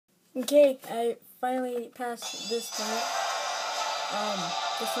Okay, I finally passed this part.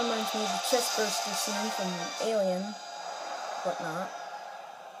 This reminds me of the chest burster scene from Alien, whatnot.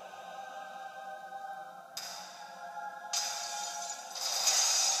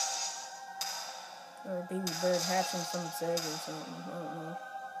 Or a baby bird hatching from its egg or something, I don't know.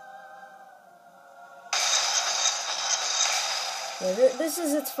 Yeah, this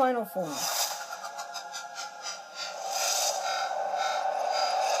is its final form.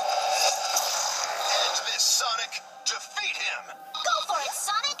 Sonic, defeat him! Go for it,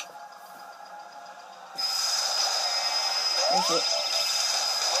 Sonic! That's it.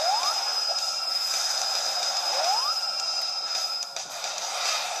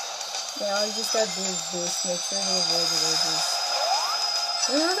 Yeah, all you just gotta do is this, make sure to avoid the edges.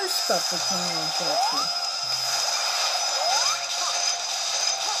 There's other stuff that can launch at you.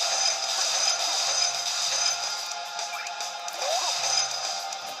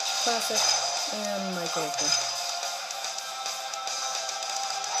 Classic, and my character.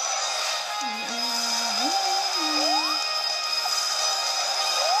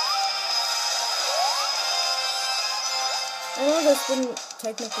 I know this wouldn't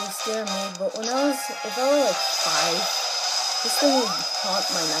technically scare me, but if I were like 5, this thing would haunt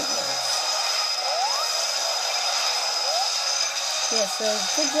my nightmares. Yeah, so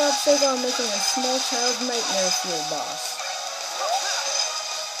good job, Sega, on making a small child nightmare fuel boss.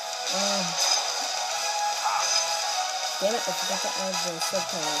 Damn it, I forgot to add the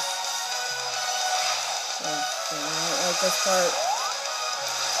subtitles. I don't like this part.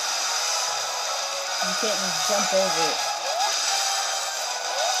 You can't just jump over it.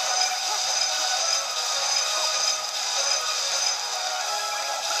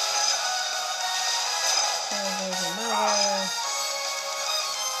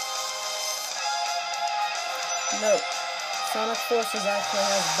 Note, Sonic Forces actually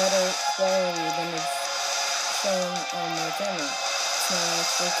has better quality than it's showing on the camera. It's not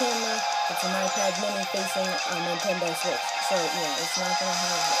actually a camera, it's an iPad mini facing a Nintendo Switch. So yeah, it's not gonna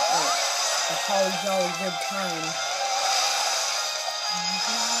have a holly jolly good time.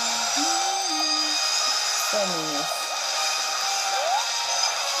 Filming this.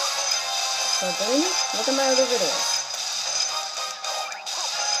 Don't believe me? Look at my other videos.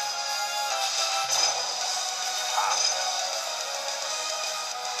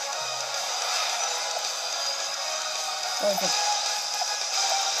 Okay.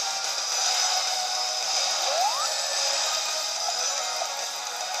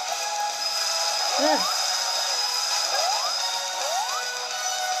 Yeah.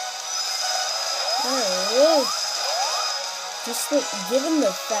 Oh, just given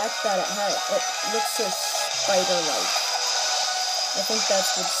the fact that it looks so spider-like, I think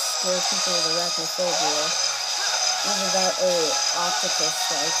that's what scares people with arachnophobia. Either that or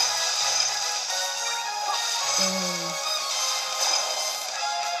octopus-like.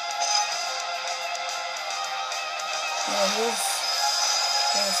 Yeah, here's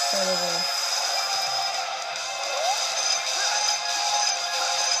part of the...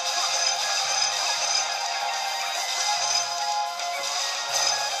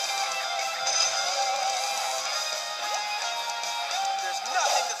 There's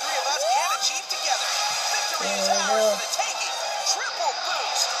nothing the three of us can't achieve together. Victory is ours for the taking. Triple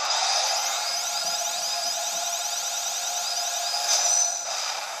boost.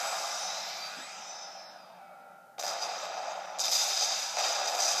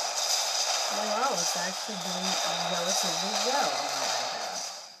 Oh wow, it's actually doing relatively well on my iPad.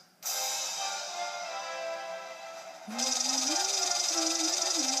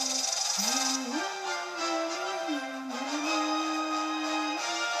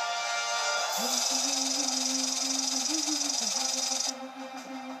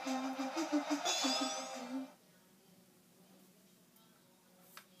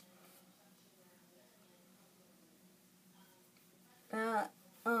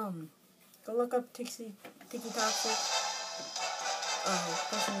 Go look up Tiki Toxic.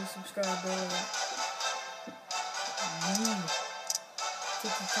 Person who subscribed earlier.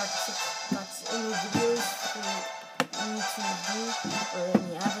 Tiki Toxic any videos for me to do, or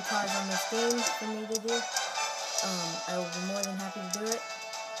any avatars on this game for me to do. I will be more than happy to do it.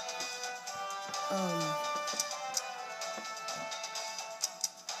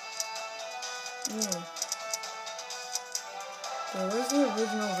 Yeah. So where's the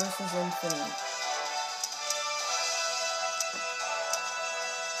original versus Infinite?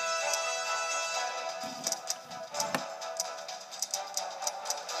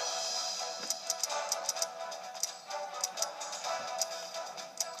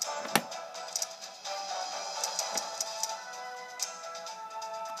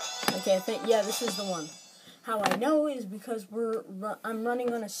 Okay, I think, yeah, this is the one. How I know is because I'm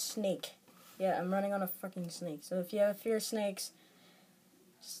running on a snake. Yeah, I'm running on a fucking snake. So if you have a fear of snakes,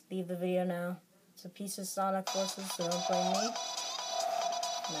 just leave the video now. It's a piece of Sonic Forces, so don't blame me.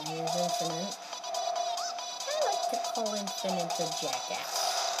 Now here's Infinite. I like to call Infinite a jackass.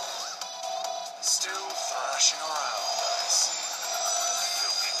 Still thrashing around, I see.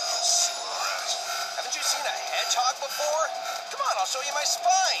 Filthy little sewer rat. Haven't you seen a hedgehog before? Come on, I'll show you my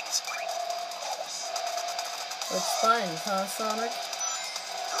spines. What spines, huh, Sonic?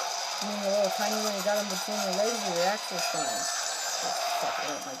 I mean, the little tiny one you got in between your legs or your actual spines? Oh, fuck, I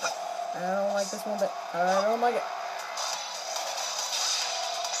don't like it. I don't like this one bit. I don't like it.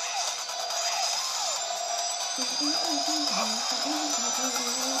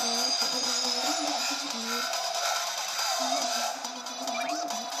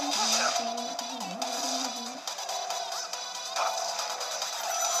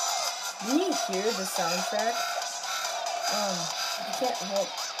 When you hear the soundtrack, you can't help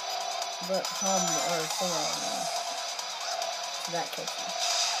but hum or sing along. That catchy.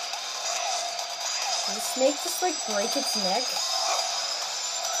 Did the snake just like break its neck?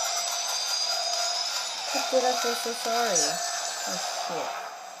 How did I feel so sorry? Oh shit.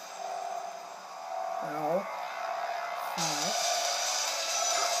 No. No.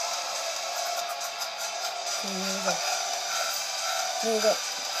 Here we go. Here we go.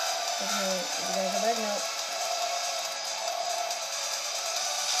 Okay, you gotta come back now.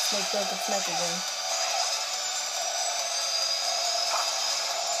 Snake broke its neck again.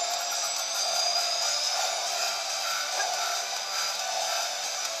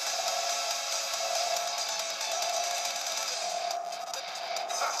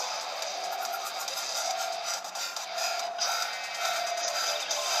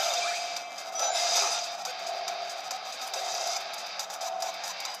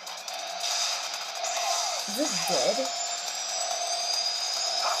 Is it dead?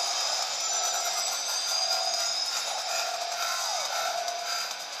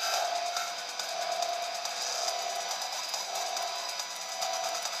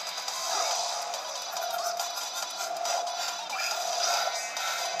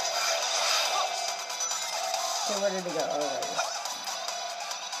 Okay, where did it go? Oh, there it is.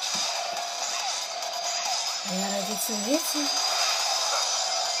 I gotta get some hits in.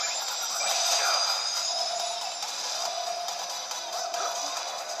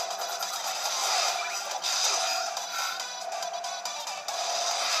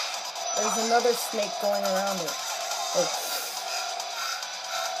 There's another snake going around it. Oh.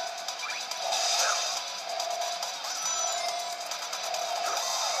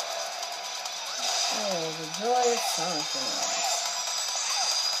 Oh, the joy of Sonic.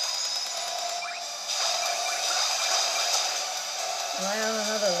 Am I on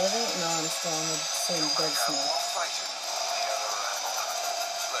another living? No, I'm still on the same dead snake.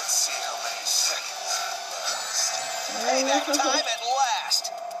 Let's see how many seconds last. Payback time at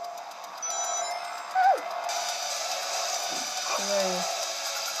last.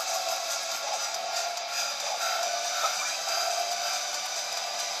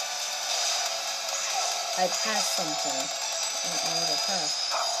 I passed something. I don't know what I passed.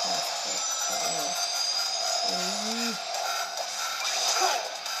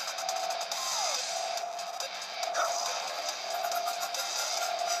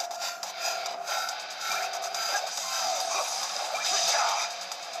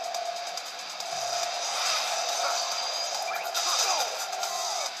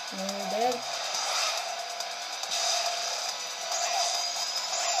 No, you're dead.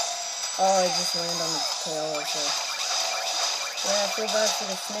 Oh, I just landed on the tail also. Yeah, I feel bad for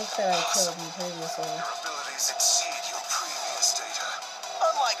the snake that I killed in previously. Your abilities exceed your previous data.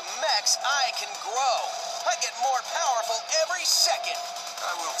 Unlike mechs, I can grow. I get more powerful every second.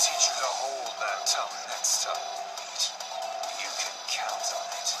 I will teach you to hold that tongue next time we meet. You can count on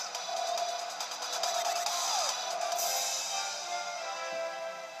it.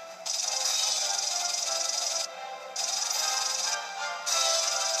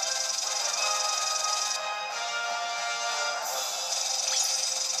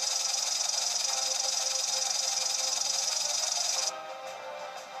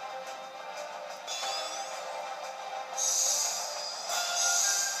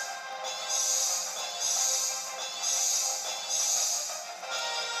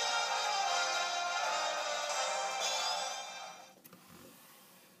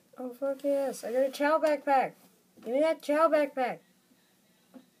 Oh, fuck yes. I got a Chow backpack. Give me that Chow backpack.